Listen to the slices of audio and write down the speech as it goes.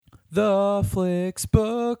The Flicks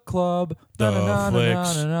Book Club. The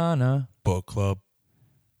Flicks Na-na-na-na-na-na. Book Club.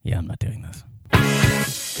 Yeah, I'm not doing this.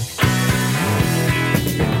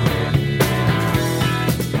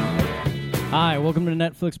 Hi, welcome to the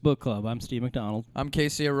Netflix Book Club. I'm Steve McDonald. I'm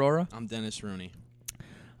Casey Aurora. I'm Dennis Rooney.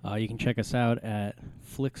 You can check us out at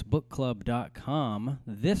flicksbookclub.com.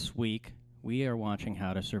 This week, we are watching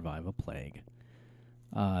How to Survive a Plague.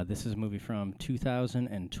 This is a movie from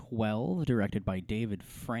 2012, directed by David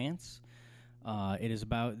France. It is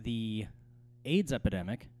about the AIDS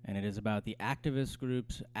epidemic, and it is about the activist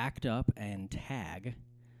groups ACT UP and TAG,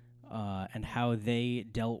 and how they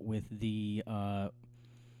dealt with the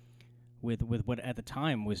with what at the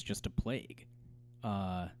time was just a plague.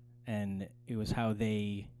 And it was how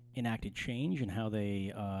they enacted change and how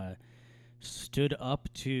they stood up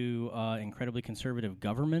to incredibly conservative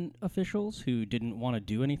government officials who didn't want to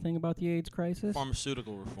do anything about the AIDS crisis.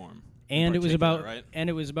 Pharmaceutical reform. And it was about, right?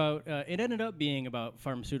 It ended up being about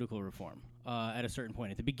pharmaceutical reform at a certain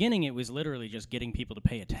point. At the beginning, it was literally just getting people to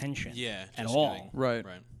pay attention. Yeah, at just all. getting-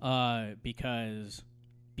 Right. Because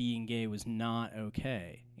being gay was not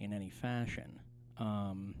okay in any fashion.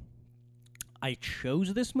 I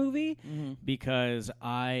chose this movie because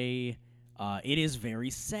it is very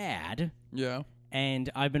sad, Yeah. and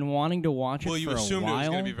I've been wanting to watch Well, it you for a assumed it was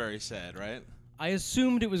while. going to be very sad, right? I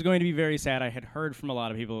assumed it was going to be very sad. I had heard from a lot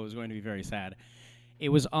of people it was going to be very sad. It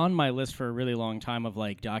was on my list for a really long time of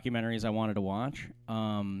like documentaries I wanted to watch,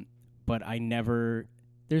 but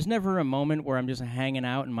there's never a moment where I'm just hanging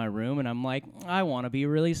out in my room and I'm like, I want to be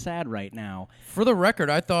really sad right now. For the record,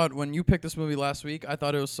 I thought when you picked this movie last week, I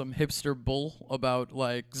thought it was some hipster bull about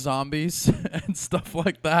like zombies and stuff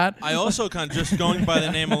like that. I also kind of, just going by the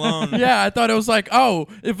name alone. Yeah, I thought it was like, oh,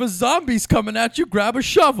 if a zombie's coming at you, grab a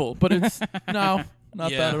shovel. But it's not Yeah.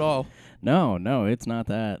 that at all. No, it's not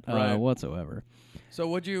that Right. whatsoever. So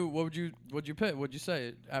what would you pick? What'd you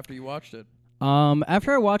say after you watched it?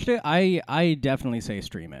 After I watched it, I definitely say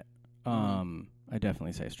stream it. I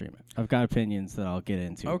definitely say stream it. I've got opinions that I'll get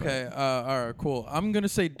into. Okay, all right, cool. I'm gonna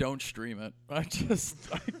say don't stream it.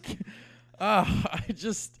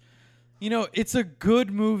 It's a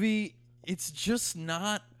good movie. It's just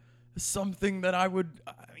not something that I would,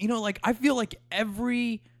 I feel like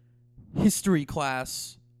every history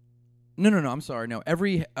class. No.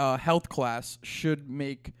 Every health class should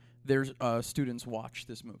make their students watch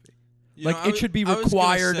this movie. It should be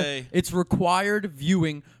required. It's required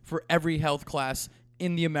viewing for every health class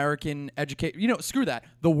in the American education. Screw that.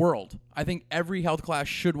 The world. I think every health class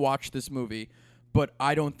should watch this movie, but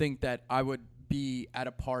I don't think that I would be at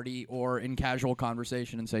a party or in casual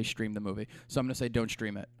conversation and say stream the movie. So I'm going to say don't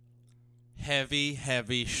stream it.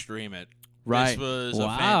 Heavy stream it. Right. This was Wow.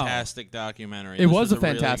 a fantastic documentary. It This was a really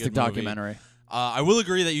fantastic good movie. documentary. I will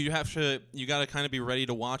agree that you got to kind of be ready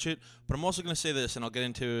to watch it, but I'm also going to say this, and I'll get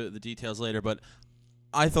into the details later, but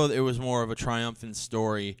I thought it was more of a triumphant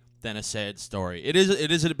story than a sad story. It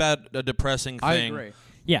is about a depressing thing. I agree.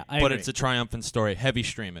 Yeah, I But agree. it's a triumphant story. Heavy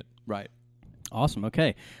stream it. Right. Awesome.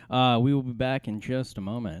 Okay. We will be back in just a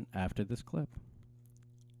moment after this clip.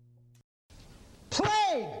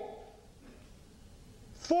 Plague!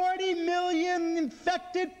 40 million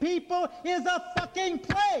infected people is a fucking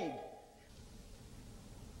plague!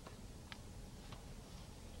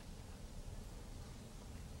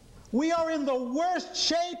 We are in the worst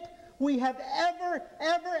shape we have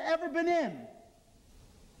ever been in.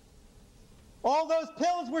 All those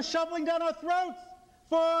pills we're shoveling down our throats,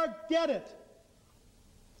 forget it.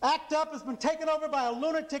 ACT UP has been taken over by a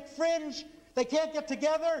lunatic fringe. They can't get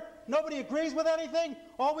together. Nobody agrees with anything.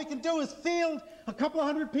 All we can do is field a couple of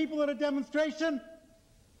hundred people at a demonstration.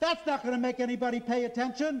 That's not going to make anybody pay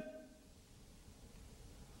attention.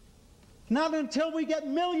 Not until we get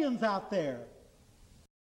millions out there.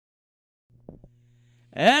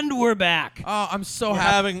 And we're back. Oh, I'm so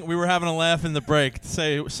happy. We were having a laugh in the break.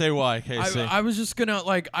 Say why, Casey. I was just gonna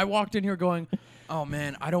I walked in here going, oh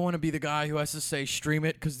man, I don't want to be the guy who has to say stream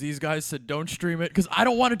it because these guys said don't stream it because I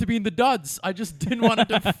don't want it to be in the duds. I just didn't want it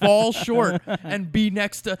to fall short and be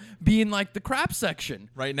in like the crap section.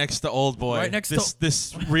 Right next to Old Boy. Right next to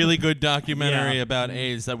this really good documentary about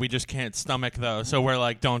AIDS that we just can't stomach though. So we're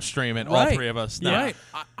like, don't stream it. All three of us. No. Right.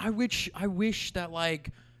 I wish that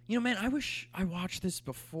I wish I watched this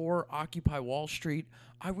before Occupy Wall Street.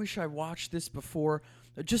 I wish I watched this before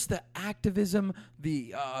just the activism,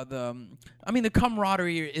 the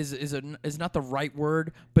camaraderie is not the right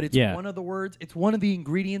word, but it's one of the words. It's one of the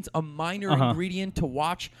ingredients, a minor ingredient to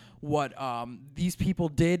watch what these people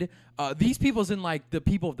did. These people's in like the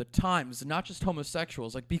people of the times, not just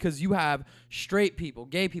homosexuals. Like because you have straight people,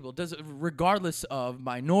 gay people, regardless of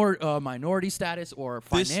minority status or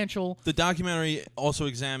financial. The documentary also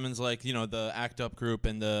examines like the ACT UP group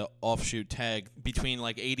and the offshoot tag between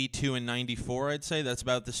like 82 and 94. I'd say that's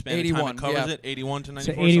about the span of time it covers it. 81 to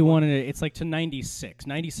 94. So 81, and it's like to 96.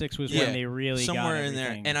 96 was when they really somewhere got in there.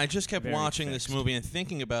 everything And I just kept watching fixed. this movie and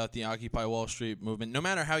thinking about the Occupy Wall Street movement. No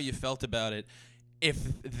matter how you felt about it,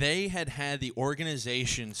 if they had the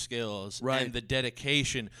organization skills and the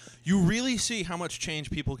dedication, you really see how much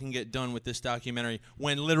change people can get done with this documentary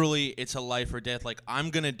when literally it's a life or death. Like,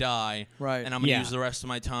 I'm going to die, and I'm going to use the rest of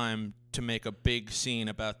my time to make a big scene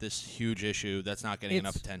about this huge issue that's not getting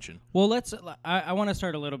enough attention. Well, I want to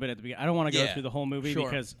start a little bit at the beginning. I don't want to go through the whole movie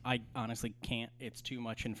because I honestly can't. It's too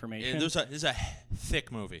much information. This is a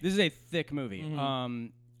thick movie. This is a thick movie.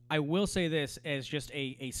 I will say this as just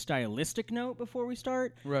a stylistic note before we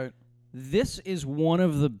start. Right. This is one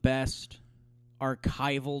of the best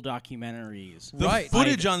archival documentaries. The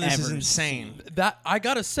footage on this is ever insane. seen. That I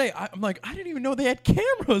gotta say, I'm like, I didn't even know they had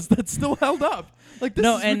cameras that still held up. Like this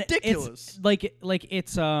is ridiculous.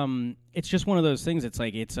 It's just one of those things. It's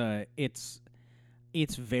like it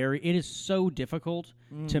is so difficult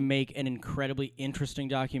to make an incredibly interesting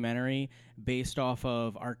documentary based off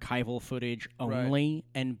of archival footage only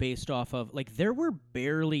and based off of like there were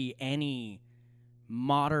barely any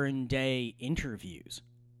modern day interviews.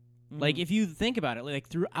 Like if you think about it, like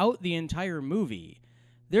throughout the entire movie,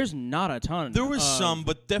 there's not a ton. There was some,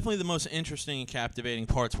 but definitely the most interesting and captivating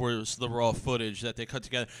parts was the raw footage that they cut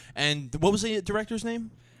together. And what was the director's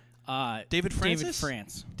name? David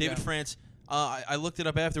Francis? David France. I looked it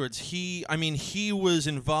up afterwards. He was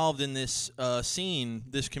involved in this scene,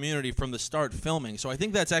 this community from the start filming. So I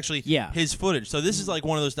think that's actually his footage. So this is like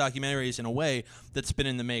one of those documentaries in a way that's been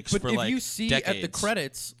in the makes for like decades. But if you see at the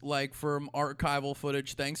credits, like from archival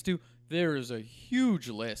footage, there is a huge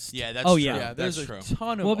list. Yeah, that's true. Yeah, there's a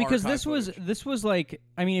ton of because this footage. was like,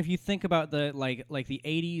 I mean, if you think about the like the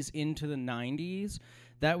 80s into the 90s,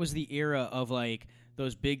 that was the era of like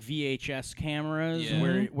those big VHS cameras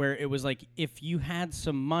where it was like if you had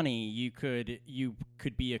some money, you could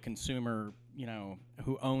be a consumer,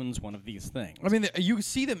 who owns one of these things. I mean, you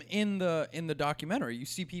see them in the documentary. You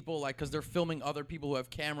see people like because they're filming other people who have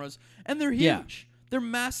cameras, and they're huge. Yeah. They're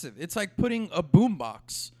massive. It's like putting a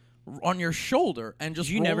boombox on your shoulder and just.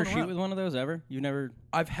 Did you never around. shoot with one of those ever? You never?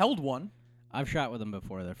 I've held one. I've shot with them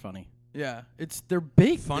before. They're funny. Yeah, they're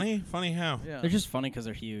big. Funny how? Yeah. They're just funny because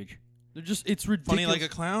they're huge. It's ridiculous. Funny like a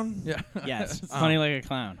clown? Yeah. Yes. Funny like a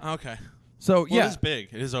clown. Okay. So, it is big.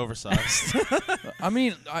 It is oversized. I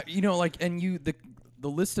mean, the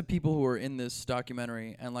list of people who are in this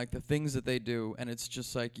documentary and, like, the things that they do, and it's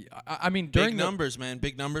just like, I mean, big numbers, man.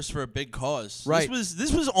 Big numbers for a big cause. Right.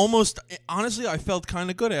 This was almost, honestly, I felt kind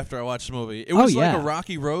of good after I watched the movie. It was like a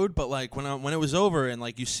rocky road, but, like, when it was over and,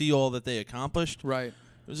 like, you see all that they accomplished, right,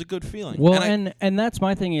 it was a good feeling. Well, and that's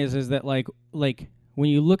my thing is that, like, when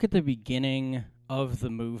you look at the beginning of the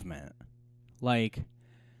movement, like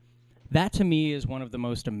that to me is one of the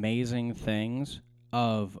most amazing things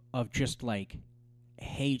of just like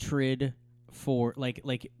hatred for like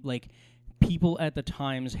people at the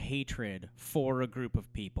time's hatred for a group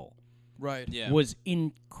of people. Right. Yeah. Was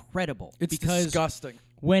incredible. It's because disgusting.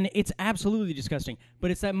 When it's absolutely disgusting,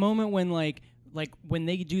 but it's that moment when like when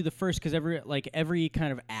they do the first, because every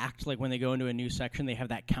kind of act, like when they go into a new section, they have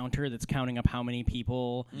that counter that's counting up how many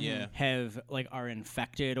people have are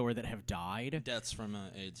infected or that have died. Deaths from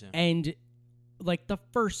AIDS. Yeah. And like the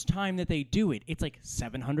first time that they do it, it's like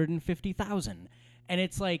 750,000, and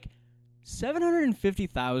it's like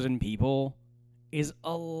 750,000 people is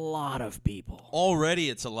a lot of people. Already,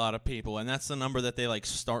 it's a lot of people, and that's the number that they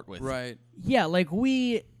start with. Right. Yeah,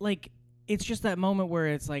 it's just that moment where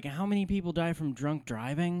it's like, how many people die from drunk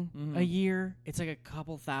driving a year? It's like a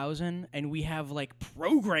couple thousand, and we have like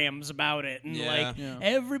programs about it, and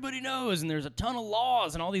everybody knows, and there's a ton of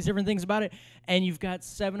laws and all these different things about it, and you've got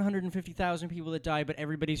 750,000 people that die, but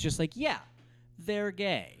everybody's just like, yeah, they're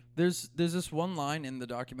gay. There's this one line in the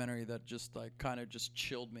documentary that just like kind of just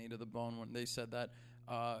chilled me to the bone when they said that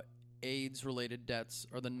AIDS-related deaths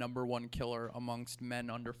are the number one killer amongst men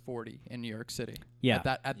under 40 in New York City. Yeah.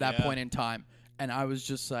 At that point in time, and I was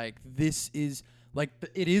just like, this is like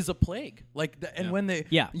it is a plague. Like, when they,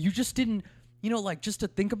 you just didn't. like just to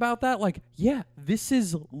think about that, like, yeah, this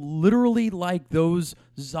is literally like those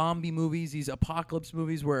zombie movies, these apocalypse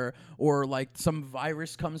movies or like some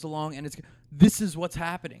virus comes along and this is what's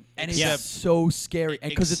happening. And it's so scary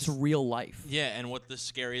because it's real life. Yeah, and what the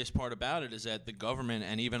scariest part about it is that the government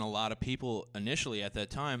and even a lot of people initially at that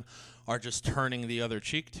time are just turning the other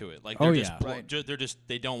cheek to it. Like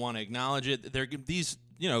they don't want to acknowledge it. These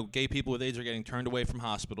gay people with AIDS are getting turned away from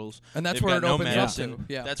hospitals. And that's They've where got it no opens medicine. up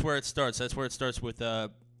to. Yeah. That's where it starts. That's where it starts with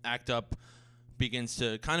ACT UP begins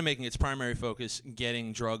to kind of making its primary focus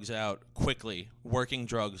getting drugs out quickly, working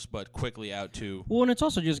drugs, but quickly out to... Well, and it's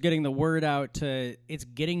also just getting the word out it's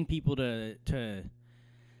getting people to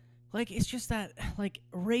like, it's just that, like,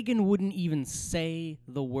 Reagan wouldn't even say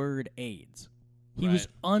the word AIDS. He was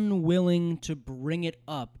unwilling to bring it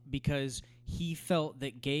up because he felt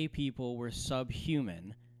that gay people were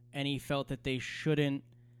subhuman and he felt that they shouldn't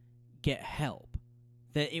get help,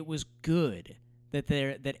 that it was good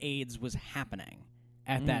that AIDS was happening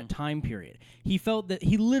at that time period. He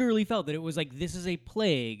literally felt that it was like, this is a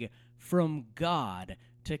plague from God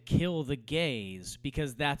to kill the gays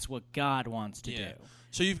because that's what God wants to do.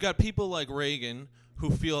 So you've got people like Reagan who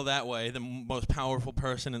feel that way, the most powerful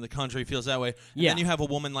person in the country feels that way. And then you have a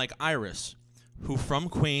woman like Iris, who from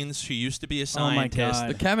Queens, she used to be a scientist. Oh my God.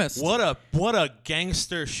 The chemist. What a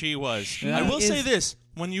gangster she was. I will say this.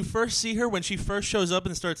 When you first see her, when she first shows up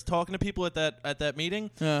and starts talking to people at that meeting,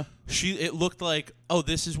 it looked like, oh,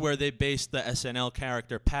 this is where they based the SNL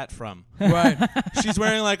character Pat from. Right. She's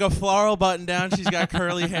wearing like a floral button down. She's got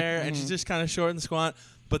curly hair, and she's just kind of short and squat.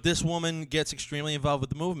 But this woman gets extremely involved with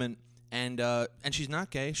the movement, and she's not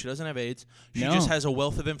gay. She doesn't have AIDS. She just has a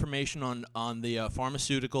wealth of information on the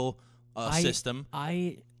pharmaceutical system.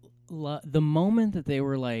 The moment that they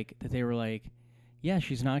were like, yeah,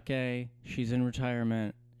 she's not gay. She's in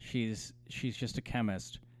retirement. She's just a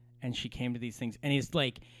chemist, and she came to these things. And is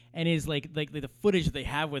like the footage that they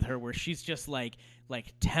have with her, where she's just like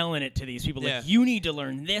telling it to these people, like, you need to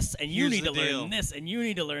learn this, and you need to learn this, and you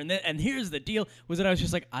need to learn that. And here's the deal: was that I was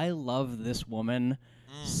just like, I love this woman.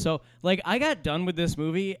 So, like, I got done with this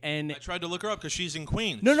movie, and I tried to look her up because she's in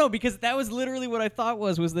Queens. No, because that was literally what I thought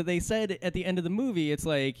was that they said at the end of the movie, it's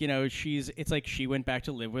like, it's like she went back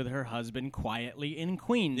to live with her husband quietly in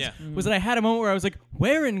Queens. Yeah. Was that I had a moment where I was like,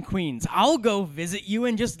 where in Queens? I'll go visit you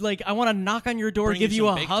and just, like, I want to knock on your door, Bring give you you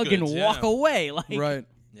a some baked hug, goods, and walk away. Like, Right.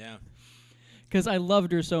 Yeah. because I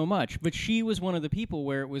loved her so much. But she was one of the people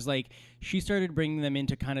where it was like she started bringing them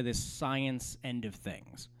into kind of this science end of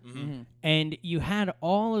things. Mm-hmm. And you had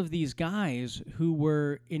all of these guys who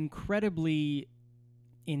were incredibly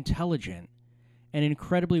intelligent and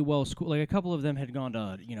incredibly well schooled. Like, a couple of them had gone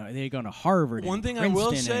to, they had gone to Harvard. One thing I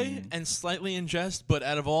will say, and slightly in jest, but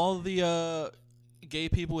out of all the gay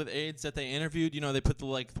people with AIDS that they interviewed, they put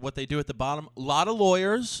what they do at the bottom, a lot of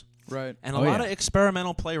lawyers, Right. and a lot of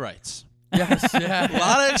experimental playwrights. Yes, yeah. A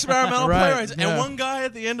lot of experimental Right, playwrights. yeah. And one guy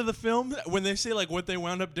at the end of the film, when they say, like, what they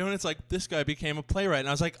wound up doing, it's like, this guy became a playwright. And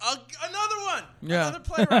I was like, another one! Yeah. Another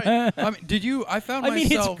playwright! I mean, I found I mean,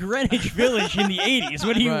 myself... it's Greenwich Village in the 80s.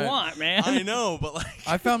 What do you Right. want, man? I know, but, like...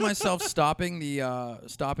 I found myself stopping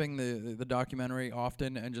the documentary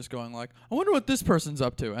often and just going like, I wonder what this person's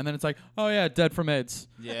up to. And then it's like, oh yeah, dead from AIDS.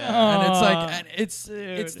 Yeah. And it's Aw, like, and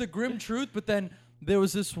it's the grim truth, but then there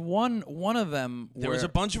was this one of them There where was a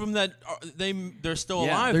bunch of them that they're still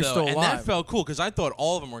Yeah, alive, they're though. still And alive. that felt cool, because I thought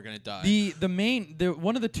all of them were going to die.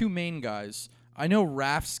 one of the two main guys, I know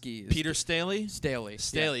Rafsky is Peter Staley? Staley.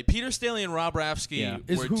 Staley. Yeah. Peter Staley and Rob Rafsky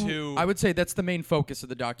Is were who, two... I would say that's the main focus of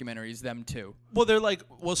the documentary, is them two. Well, they're like...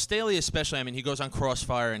 Well, Staley especially, I mean, he goes on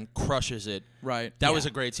Crossfire and crushes it. Right. That was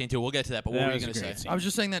a great scene, too. We'll get to that, but what That were you was a going to great say? scene. I was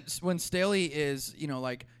just saying that when Staley is,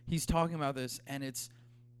 like, he's talking about this, and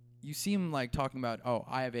you see him, like, talking about, oh,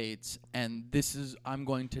 I have AIDS, and I'm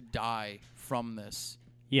going to die from this.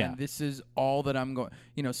 Yeah. And this is all that I'm going,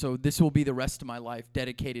 so this will be the rest of my life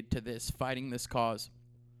dedicated to this, fighting this cause.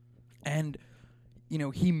 And,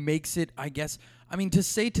 he makes it, I guess, I mean, to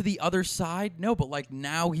say to the other side, no, but, like,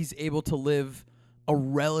 now he's able to live a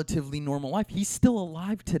relatively normal life. He's still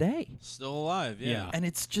alive today. Still alive, yeah. And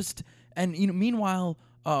it's just, and meanwhile,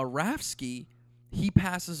 Rafsky, he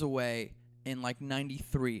passes away in like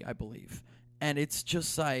 93, I believe. And it's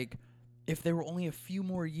just like, if there were only a few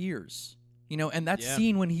more years, and that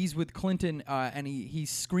scene when he's with Clinton, and he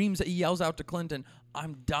yells out to Clinton,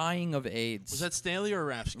 I'm dying of AIDS. Was that Staley or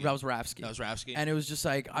Rafsky? That was Rafsky. That was Rafsky. And it was just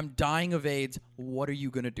like, I'm dying of AIDS. What are you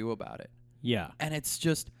going to do about it? Yeah. And it's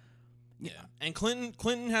just, Yeah, and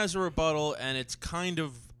Clinton has a rebuttal, and it's kind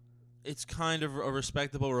of a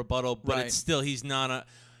respectable rebuttal, but Right. it's still he's not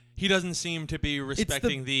he doesn't seem to be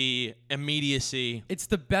respecting the immediacy. It's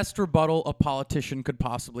the best rebuttal a politician could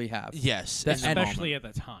possibly have. Yes, That- in the and- moment. Especially at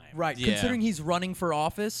the time. Right, Yeah. considering he's running for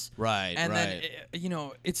office. Right, And then,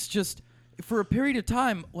 right. it's just, for a period of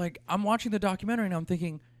time, like, I'm watching the documentary and I'm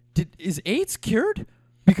thinking, is AIDS cured?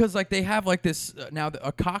 Because, like, they have, like, this,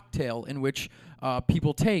 a cocktail in which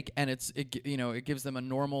people take, and it gives them a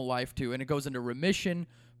normal life too, and it goes into remission,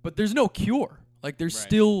 but there's no cure. Like, there's Right.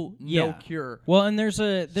 still Yeah. no cure. Well, and there's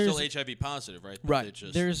Still HIV positive, right? Right. It's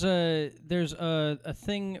just- there's a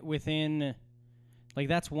thing within, like,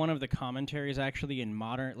 that's one of the commentaries actually in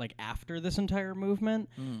modern, like, after this entire movement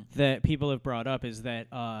that people have brought up is that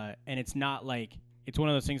and it's not like, it's one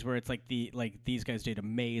of those things where it's like these guys did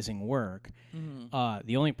amazing work.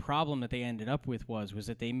 The only problem that they ended up with was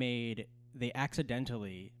that they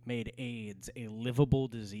accidentally made AIDS a livable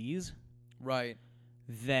disease Right.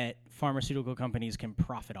 that pharmaceutical companies can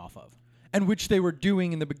profit off of. And which they were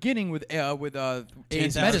doing in the beginning with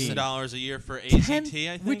AIDS medicine. $10,000 a year for AZT,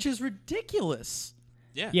 I think. Which is ridiculous.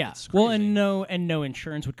 Yeah. it's Well, crazy. and no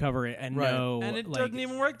insurance would cover it, and Right. no, And it like, doesn't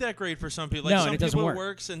even work that great for some people. No, Like and some it doesn't people work. it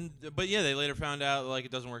works, but yeah, they later found out like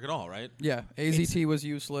it doesn't work at all, right? Yeah, AZT was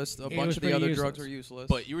useless. A was bunch of the pretty other useless. drugs were useless.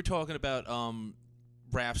 But you were talking about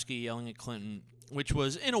Rafsky yelling at Clinton, which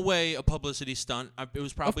was in a way a publicity stunt. It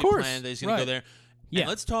was probably course, planned that he's going to go right. there. Yeah. And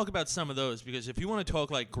let's talk about some of those, because if you want to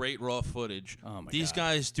talk like great raw footage, Oh my these God.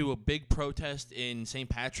 guys do a big protest in St.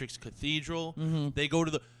 Patrick's Cathedral. Mm-hmm. They go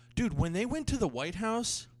to when they went to the White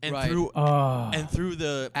House and Right. threw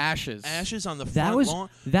the ashes on the That front was- lawn.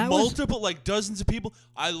 that was- multiple, like dozens of people.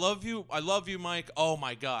 I love you, Mike. Oh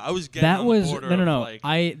my God, I was getting that on was the border no. of,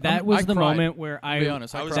 like, that was I the cried. moment where To be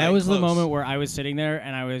honest, I was cried. that was the close. moment where I was sitting there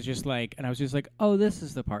and I was just like, oh, this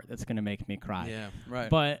is the part that's gonna make me cry. yeah. right.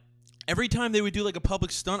 But Every time they would do like a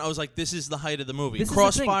public stunt, I was like, this is the height of the movie. This is the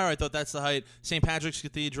thing. Crossfire, I thought that's the height. St. Patrick's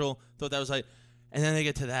Cathedral, thought that was height. And then they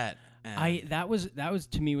get to that. and that was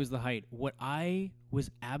to me was the height. What I was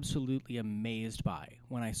absolutely amazed by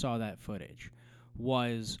when I saw that footage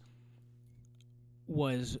was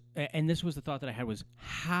and this was the thought that I had was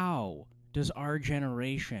how does our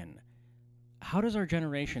generation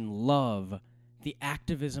love the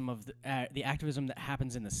activism of the activism that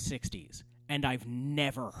happens in the 60s, and I've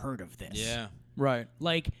never heard of this. Yeah. right.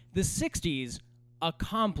 Like, the 60s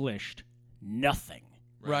accomplished nothing.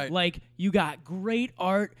 Right. Like, you got great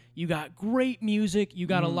art, you got great music, you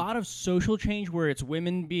got a lot of social change where it's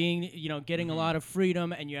women being, getting a lot of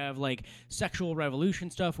freedom, and you have, like, sexual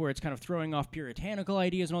revolution stuff where it's kind of throwing off puritanical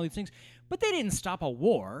ideas and all these things. But they didn't stop a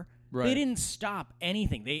war. Right. They didn't stop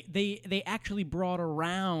anything. They actually brought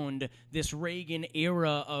around this Reagan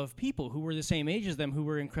era of people who were the same age as them, who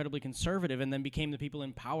were incredibly conservative, and then became the people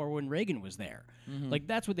in power when Reagan was there. Like,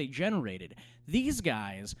 that's what they generated. These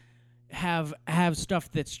guys have stuff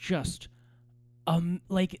that's just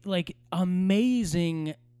like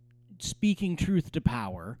amazing, speaking truth to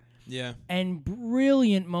power. Yeah. And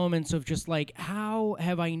brilliant moments of just like, how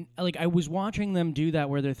have I was watching them do that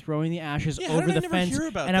where they're throwing the ashes Yeah, how over did I the never fence, hear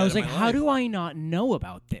about and I that was in like, my how life? do I not know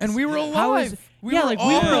about this? And we were How alive. is- We yeah, were like we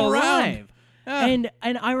all were around. alive. Yeah.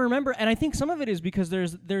 And I remember, and I think some of it is because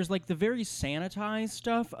there's like the very sanitized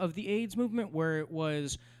stuff of the AIDS movement where it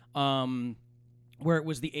was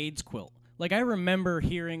the AIDS quilt. Like, I remember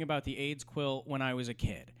hearing about the AIDS quilt when I was a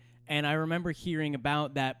kid. And I remember hearing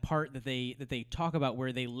about that part that they talk about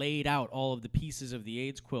where they laid out all of the pieces of the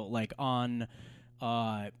AIDS quilt, like on,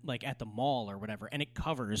 like at the mall or whatever, and it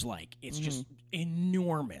covers like it's just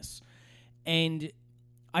enormous. And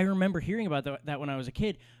I remember hearing about that when I was a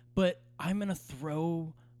kid. But I'm gonna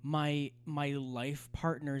throw my life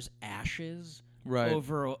partner's ashes Right.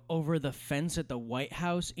 over the fence at the White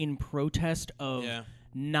House in protest of Yeah.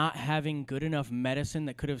 not having good enough medicine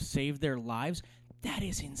that could have saved their lives. That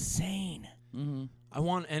is insane. I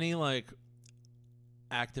want any like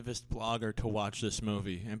activist blogger to watch this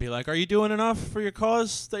movie and be like, "Are you doing enough for your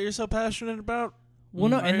cause that you're so passionate about?" Well,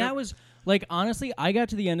 no, Are and you- that was like, honestly, I got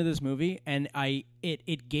to the end of this movie and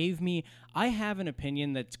it gave me, I have an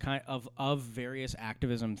opinion that's kind of various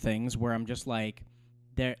activism things where I'm just like,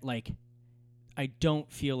 they're like, I don't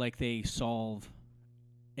feel like they solve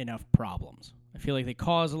enough problems. I feel like they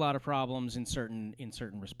cause a lot of problems in certain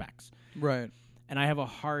respects. Right. And I have a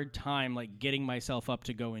hard time like getting myself up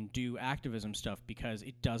to go and do activism stuff because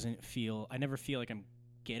I never feel like I'm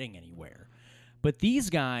getting anywhere. But these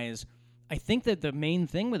guys, I think that the main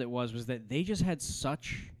thing with it was that they just had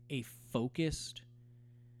such a focused,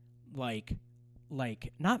 like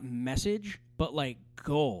not message, but like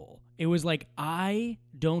goal. It was like, I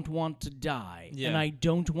don't want to die, Yeah. and I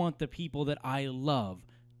don't want the people that I love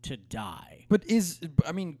to die. But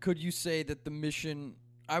could you say that the mission?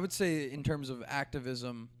 I would say in terms of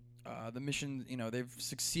activism, the mission,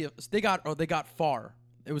 they got far.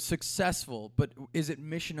 It was successful, but is it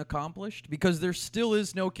mission accomplished? Because there still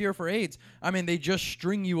is no cure for AIDS. I mean, they just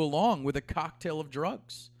string you along with a cocktail of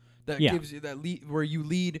drugs that gives you where you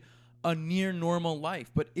lead a near normal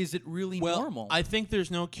life. But is it really normal? I think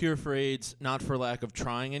there's no cure for AIDS, not for lack of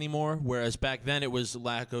trying anymore. Whereas back then it was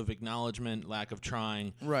lack of acknowledgement, lack of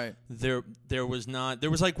trying. Right. There was not.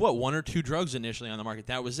 There was like one or two drugs initially on the market.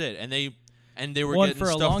 That was it, and they were Well, getting for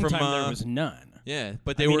a stuff long from. time, there was none. Yeah,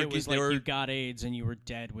 but It was like you got AIDS and you were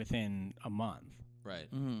dead within a month. right.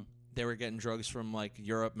 Mm-hmm. They were getting drugs from like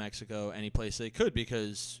Europe, Mexico, any place they could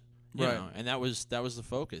because you Right. know, and that was the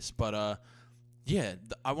focus. But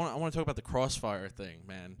I want to talk about the Crossfire thing,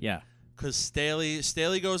 man. Yeah. Because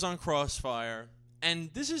Staley goes on Crossfire, and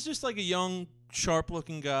this is just like a young,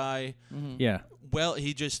 sharp-looking guy. Mm-hmm. Yeah. Well,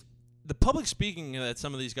 the public speaking that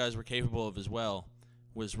some of these guys were capable of as well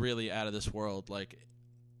was really out of this world. Like,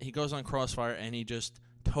 he goes on Crossfire, and he just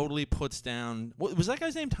totally puts down. What, was that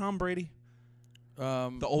guy's name Tom Brady?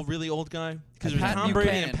 The really old guy? Because it was Pat Tom Brady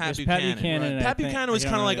Buchanan. and Pat It was Buchanan. Pat Buchanan, Right. Pat Buchanan was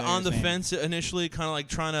kind of like on the fence. fence initially, kind of like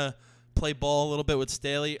trying to play ball a little bit with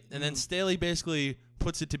Staley, and then Staley basically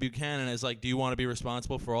puts it to Buchanan as like, do you want to be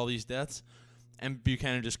responsible for all these deaths? And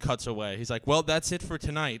Buchanan just cuts away. He's like, well, that's it for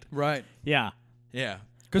tonight. Right. Yeah. Yeah.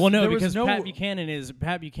 Well, no, there was because no- Pat Buchanan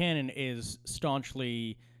is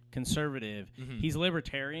staunchly conservative. Mm-hmm. He's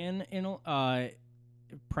libertarian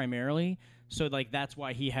primarily. So like that's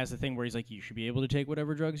why he has the thing where he's like, you should be able to take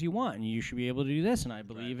whatever drugs you want, and you should be able to do this, and I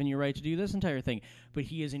believe in your right to do this entire thing. But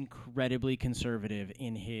he is incredibly conservative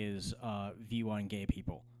in his view on gay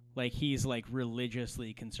people. Like he's like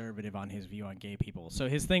religiously conservative on his view on gay people. So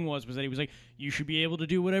his thing was that he was like, you should be able to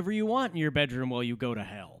do whatever you want in your bedroom while you go to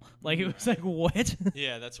hell. Like it was like, what?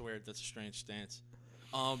 Yeah, that's weird. That's a strange stance.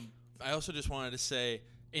 I also just wanted to say,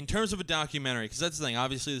 in terms of a documentary, because that's the thing.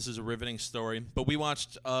 Obviously, this is a riveting story, but we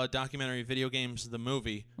watched documentary Video Games, the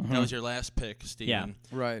movie. That was your last pick, Steven.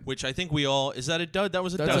 Yeah. Right. Which I think we all... Is that a dud? That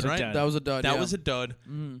was a That's dud, a right? dud. That was a dud. That yeah. was a dud.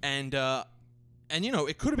 And you know,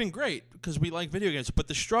 it could have been great because we like video games, but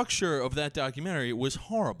the structure of that documentary was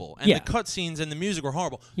horrible, and Yeah. the cutscenes and the music were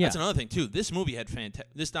horrible. Yeah. That's another thing too. This movie had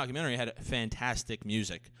this documentary had fantastic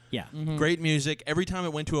music. Yeah. Great music. Every time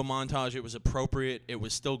it went to a montage, it was appropriate. It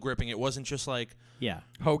was still gripping. It wasn't just like Yeah.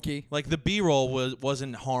 hokey. the B-roll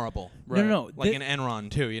wasn't horrible. No, no. Like an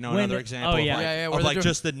Enron too. You know, when another the- example. oh, yeah. Of like, Yeah, yeah, of where they're like doing-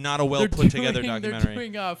 just the not a well They're put together doing- documentary. They're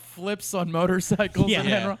doing flips on motorcycles. Yeah. and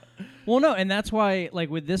Yeah. Enron. Well, no, and that's why, like,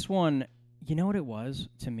 with this one, you know what it was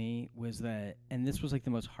to me was that, and this was like the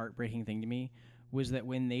most heartbreaking thing to me, was that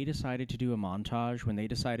when they decided to do a montage, when they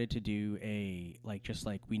decided to do a like just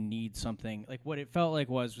like we need something, like what it felt like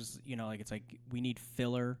was you know, like it's like we need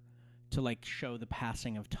filler to like show the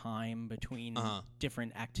passing of time between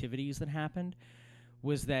different activities that happened,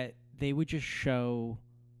 was that they would just show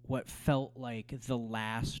what felt like the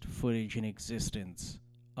last footage in existence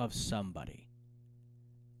of somebody.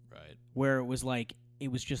 Right. Where it was like it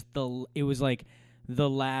was like the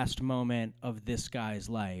last moment of this guy's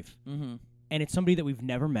life, Mm-hmm. and it's somebody that we've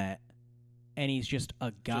never met, and he's just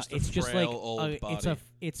a guy. Just a it's just like frail old body.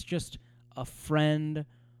 it's just a friend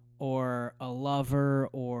or a lover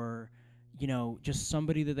or you know just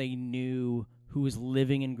somebody that they knew who was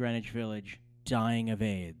living in Greenwich Village, dying of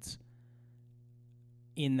AIDS.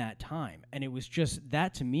 In that time, and it was just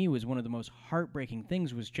that to me was one of the most heartbreaking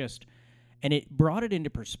things. Was just, and it brought it into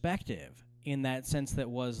perspective in that sense that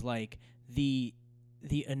was like the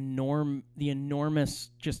enormous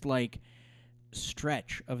just like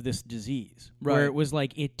stretch of this disease, where Right. it was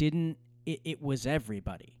like it was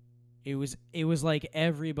everybody. It was like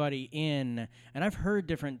everybody in, and I've heard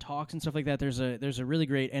different talks and stuff like that. There's a really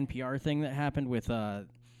great NPR thing that happened with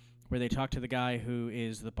where they talked to the guy who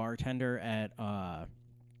is the bartender at oh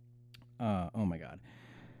my god.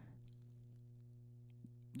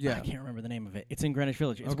 Yeah. I can't remember the name of it. It's in Greenwich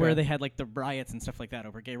Village. It's Okay. where they had like the riots and stuff like that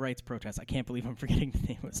over gay rights protests. I can't believe I'm forgetting the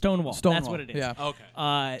name of it. Stonewall. That's Stonewall, what it is. yeah.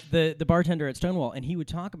 Okay. The bartender at Stonewall, and he would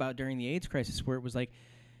talk about during the AIDS crisis where it was like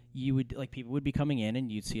you would like people would be coming in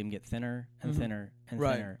and you'd see them get thinner and thinner and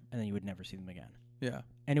Right. thinner, and then you would never see them again. Yeah.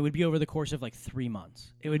 And it would be over the course of like 3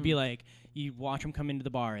 months. It would be like you watch them come into the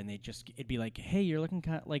bar, and it'd be like, hey, you're looking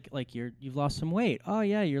kind of like you've lost some weight. Oh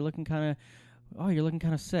yeah, you're looking kind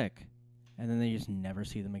of sick. And then they just never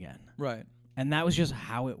see them again. Right. And that was just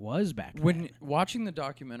how it was back then. When watching the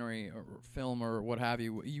documentary or film or what have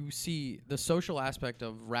you, you see the social aspect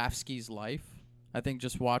of Rafsky's life. I think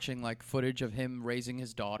just watching like footage of him raising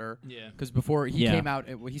his daughter. Yeah. Because before he Yeah. came out,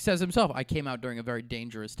 he says himself, I came out during a very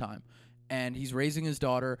dangerous time. And he's raising his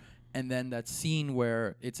daughter, and then that scene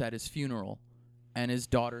where it's at his funeral, and his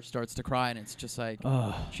daughter starts to cry, and it's just like,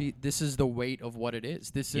 this is the weight of what it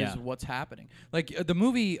is. This is what's happening. Like the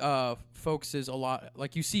movie focuses a lot.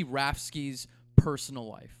 Like you see Rafsky's personal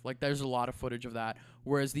life. Like there's a lot of footage of that.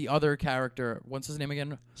 Whereas the other character, what's his name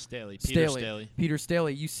again? Peter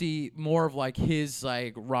Staley. You see more of like his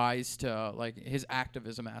like rise to like his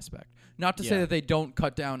activism aspect. Not to say that they don't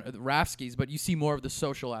cut down Rafsky's, but you see more of the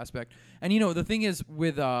social aspect. And the thing is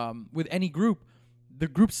with any group, the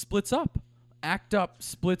group splits up. Act Up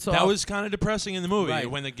splits up. That was kind of depressing in the movie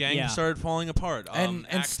when the gang Yeah. started falling apart. And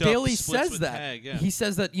Act Staley Up splits says with that. Tag, yeah. He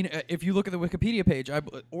says that, if you look at the Wikipedia page,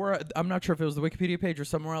 I'm not sure if it was the Wikipedia page or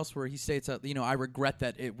somewhere else where he states that, I regret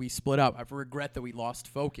that we split up. I regret that we lost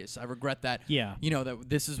focus. I regret that, that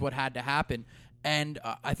this is what had to happen. And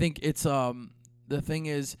I think it's, the thing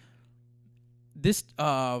is, this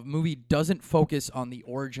movie doesn't focus on the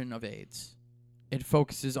origin of AIDS. It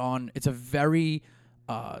focuses on, it's a very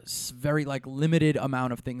like limited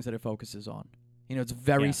amount of things that it focuses on. It's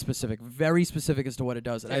very specific as to what it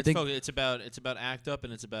does. And I think it's about Act Up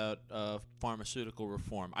and it's about pharmaceutical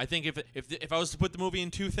reform. I think if I was to put the movie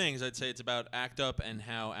in two things, I'd say it's about Act Up and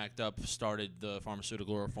how Act Up started the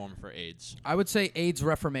pharmaceutical reform for AIDS. I would say AIDS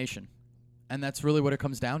reformation, and that's really what it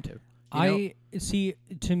comes down to. I see.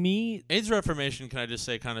 To me, AIDS reformation, can I just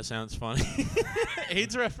say, kind of sounds funny.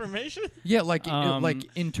 AIDS reformation? Yeah, like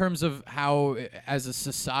in terms of how, as a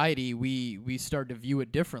society, we start to view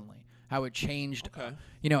it differently. How it changed. Okay.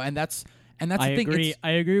 And that's the thing. I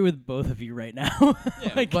agree with both of you right now.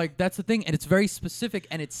 like that's the thing, and it's very specific,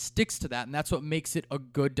 and it sticks to that, and that's what makes it a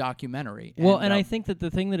good documentary. Well, and I think that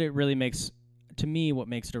the thing that it really makes, to me, what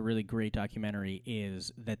makes it a really great documentary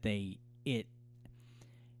is that it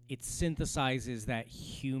synthesizes that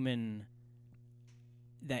human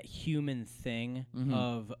thing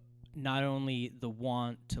of not only the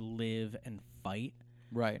want to live and fight,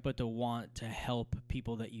 right, but the want to help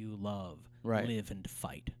people that you love live and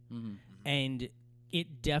fight. Mm-hmm. And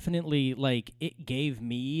it definitely, it gave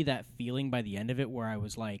me that feeling by the end of it where I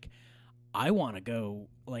was like, I want to go,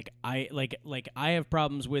 I have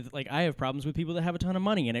problems with people that have a ton of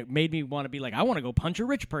money, and it made me want to be like, I want to go punch a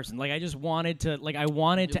rich person. I just wanted to, I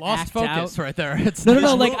wanted to lost act focus out. Right there. It's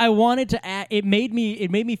No, I wanted to act. It made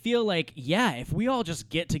me feel like, if we all just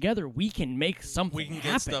get together, we can make something happen. We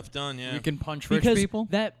can get stuff done, yeah. We can punch rich because people.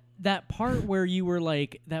 That part where you were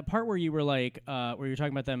like, where you're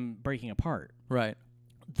talking about them breaking apart. Right.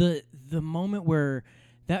 The moment where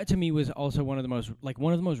that to me was also one of the most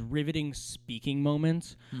riveting speaking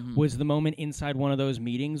moments was the moment inside one of those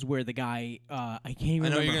meetings where the guy I can't even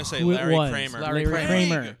remember. I know you're gonna say who Larry it was. Kramer. Larry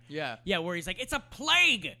Kramer. Yeah, where he's like, it's a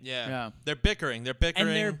plague. Yeah. They're bickering.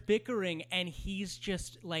 And he's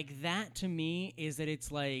just like, that to me is that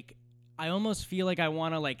it's like, I almost feel like I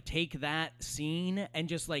want to take that scene and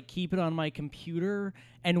just keep it on my computer,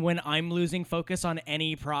 and when I'm losing focus on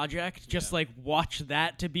any project, just watch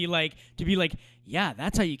that to be like, yeah,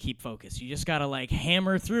 that's how you keep focus. You just gotta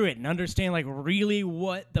hammer through it and understand really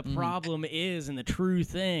what the problem is and the true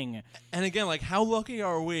thing. And again, how lucky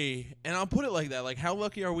are we? And I'll put it like that: how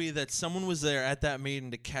lucky are we that someone was there at that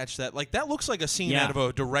meeting to catch that? That looks like a scene out of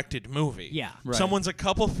a directed movie. Yeah, right. Someone's a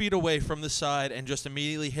couple feet away from the side and just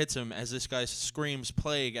immediately hits him as this guy screams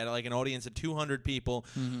 "plague" at an audience of 200 people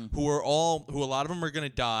who a lot of them are gonna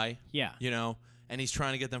die. Yeah, and he's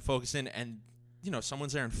trying to get them focused in, and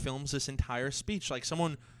someone's there and films this entire speech.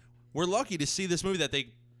 We're lucky to see this movie that they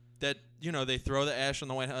throw the ash on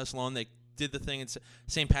the White House lawn. They did the thing in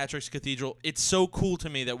St. Patrick's Cathedral. It's so cool to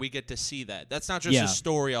me that we get to see that. That's not just a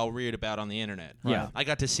story I'll read about on the internet. Yeah. I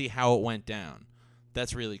got to see how it went down.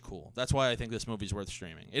 That's really cool. That's why I think this movie's worth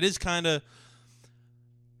streaming. It is kind of...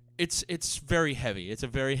 It's very heavy. It's a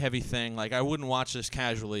very heavy thing. I wouldn't watch this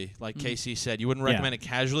casually, like KC said. You wouldn't recommend it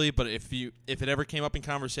casually, but if it ever came up in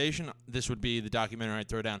conversation, this would be the documentary I'd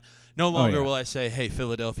throw down. No longer will I say, hey,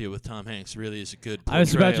 Philadelphia with Tom Hanks really is a good portrayal. I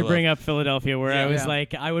was about to bring up Philadelphia, where I was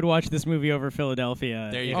like, I would watch this movie over Philadelphia.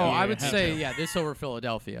 There you go. I would say, this over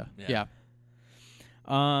Philadelphia. Yeah.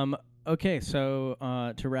 Okay, so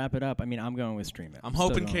to wrap it up, I'm going with Stream It. I'm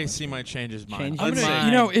hoping KC might change his mind.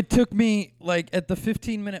 It took me at the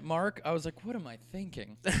 15-minute mark. I was like, "What am I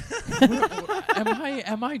thinking?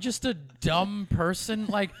 Am I just a dumb person?"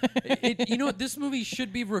 This movie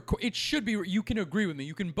should be. It should be. You can agree with me.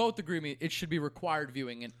 You can both agree with me. It should be required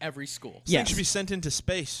viewing in every school. It should be sent into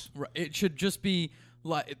space. It should just be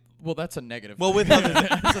well, that's a negative. Well, with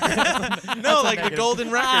the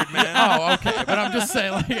golden record, man. Oh, okay. But I'm just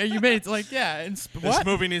saying, you made it This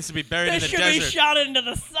movie needs to be buried in the desert. It should be shot into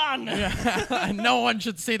the sun. Yeah. No one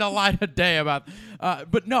should see the light of day about.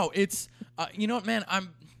 But no, it's you know what, man.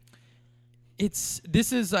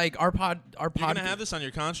 this is like our You're pod. gonna have this on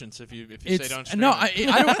your conscience if you say don't stream no, it.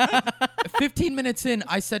 I don't. 15 minutes in,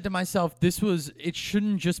 I said to myself, it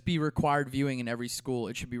shouldn't just be required viewing in every school.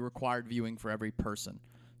 It should be required viewing for every person.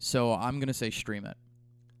 So I'm gonna say stream it.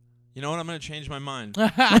 You know what? I'm going to change my mind. No,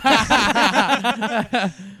 I'm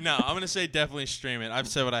going to say definitely stream it. I've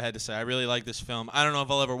said what I had to say. I really like this film. I don't know if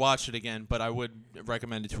I'll ever watch it again, but I would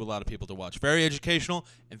recommend it to a lot of people to watch. Very educational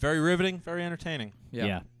and very riveting, very entertaining.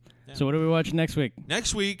 Yeah. So what do we watch next week?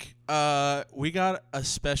 Next week, we got a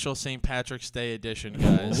special St. Patrick's Day edition,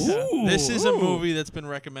 guys. Ooh. This is a movie that's been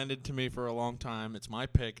recommended to me for a long time. It's my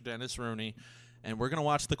pick, Dennis Rooney, and we're going to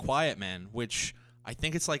watch The Quiet Man, which I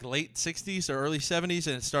think it's like late 60s or early 70s,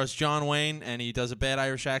 and it stars John Wayne, and he does a bad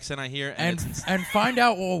Irish accent, I hear. And find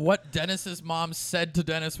out what Dennis's mom said to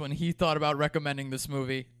Dennis when he thought about recommending this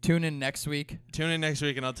movie. Tune in next week. Tune in next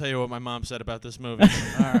week, and I'll tell you what my mom said about this movie.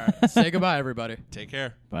 All right. Say goodbye, everybody. Take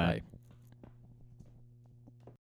care. Bye.